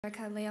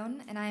Erica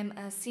Leon, and I'm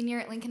a senior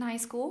at Lincoln High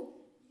School.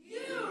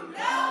 You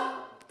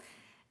know!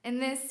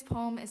 And this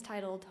poem is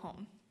titled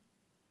Home.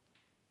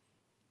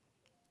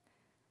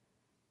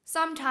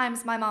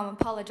 Sometimes my mom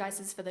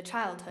apologizes for the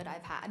childhood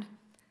I've had.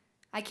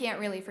 I can't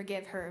really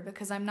forgive her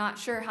because I'm not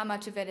sure how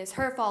much of it is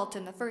her fault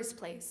in the first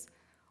place,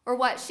 or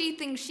what she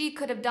thinks she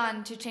could have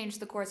done to change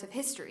the course of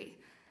history.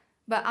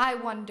 But I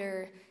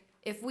wonder,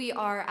 if we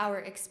are our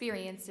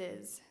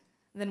experiences,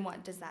 then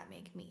what does that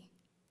make me?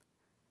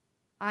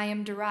 I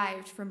am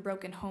derived from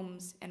broken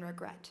homes and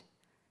regret,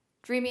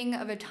 dreaming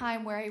of a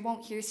time where I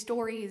won't hear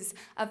stories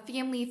of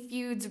family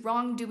feuds,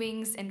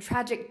 wrongdoings, and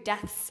tragic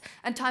deaths,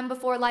 a time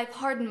before life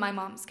hardened my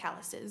mom's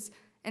calluses,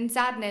 and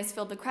sadness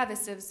filled the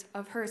crevices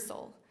of her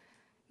soul.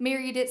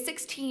 Married at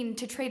 16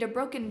 to trade a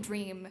broken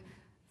dream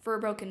for a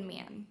broken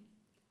man.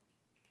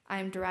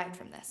 I am derived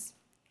from this.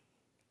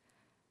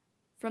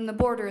 From the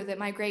border that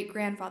my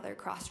great-grandfather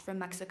crossed from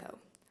Mexico.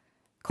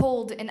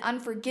 Cold and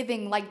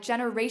unforgiving like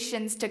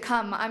generations to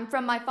come, I'm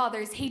from my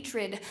father's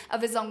hatred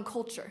of his own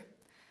culture.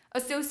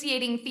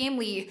 Associating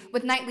family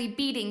with nightly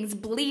beatings,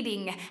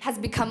 bleeding, has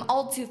become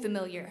all too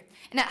familiar,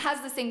 and it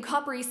has the same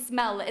coppery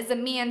smell as a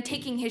man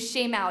taking his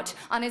shame out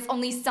on his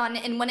only son,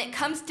 and when it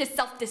comes to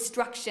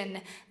self-destruction,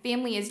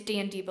 family is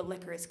dandy but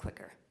liquor is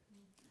quicker.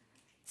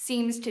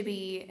 Seems to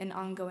be an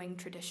ongoing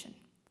tradition.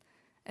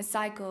 A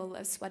cycle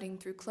of sweating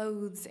through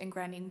clothes and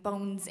grinding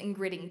bones and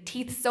gritting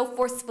teeth so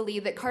forcefully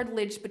that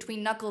cartilage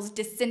between knuckles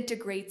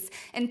disintegrates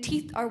and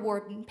teeth are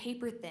warped and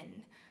paper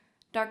thin.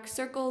 Dark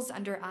circles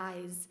under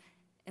eyes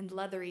and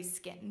leathery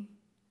skin.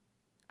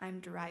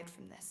 I'm derived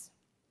from this.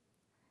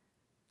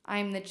 I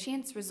am the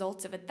chance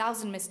result of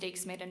 1,000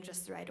 mistakes made in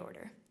just the right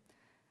order.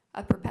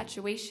 A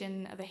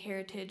perpetuation of a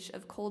heritage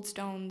of cold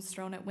stones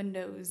thrown at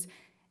windows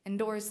and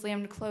doors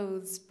slammed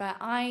closed, but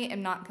I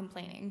am not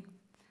complaining.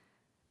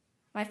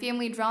 My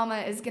family drama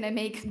is going to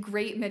make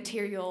great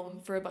material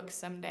for a book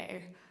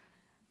someday.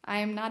 I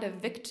am not a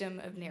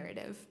victim of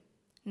narrative,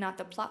 not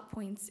the plot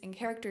points and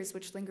characters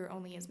which linger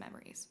only as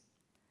memories.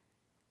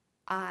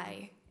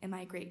 I am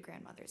my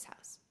great-grandmother's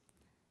house.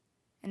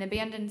 An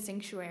abandoned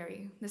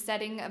sanctuary, the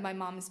setting of my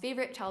mom's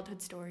favorite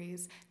childhood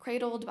stories,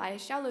 cradled by a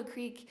shallow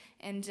creek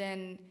and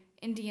an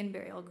Indian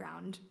burial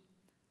ground.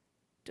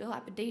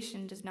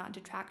 Dilapidation does not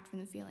detract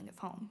from the feeling of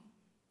home.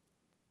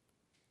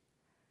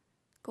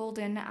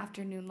 Golden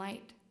afternoon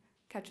light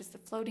catches the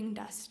floating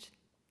dust,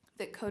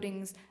 the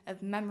coatings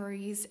of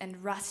memories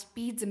and rust,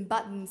 beads and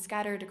buttons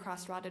scattered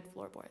across rotted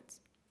floorboards.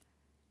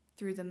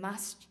 Through the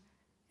must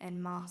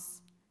and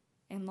moss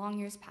and long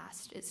years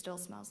past, it still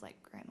smells like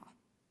grandma.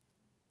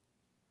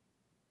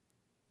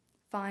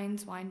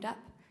 Vines wind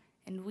up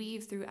and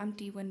weave through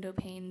empty window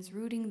panes,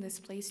 rooting this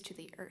place to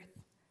the earth,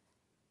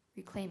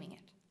 reclaiming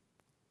it,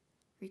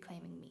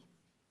 reclaiming me.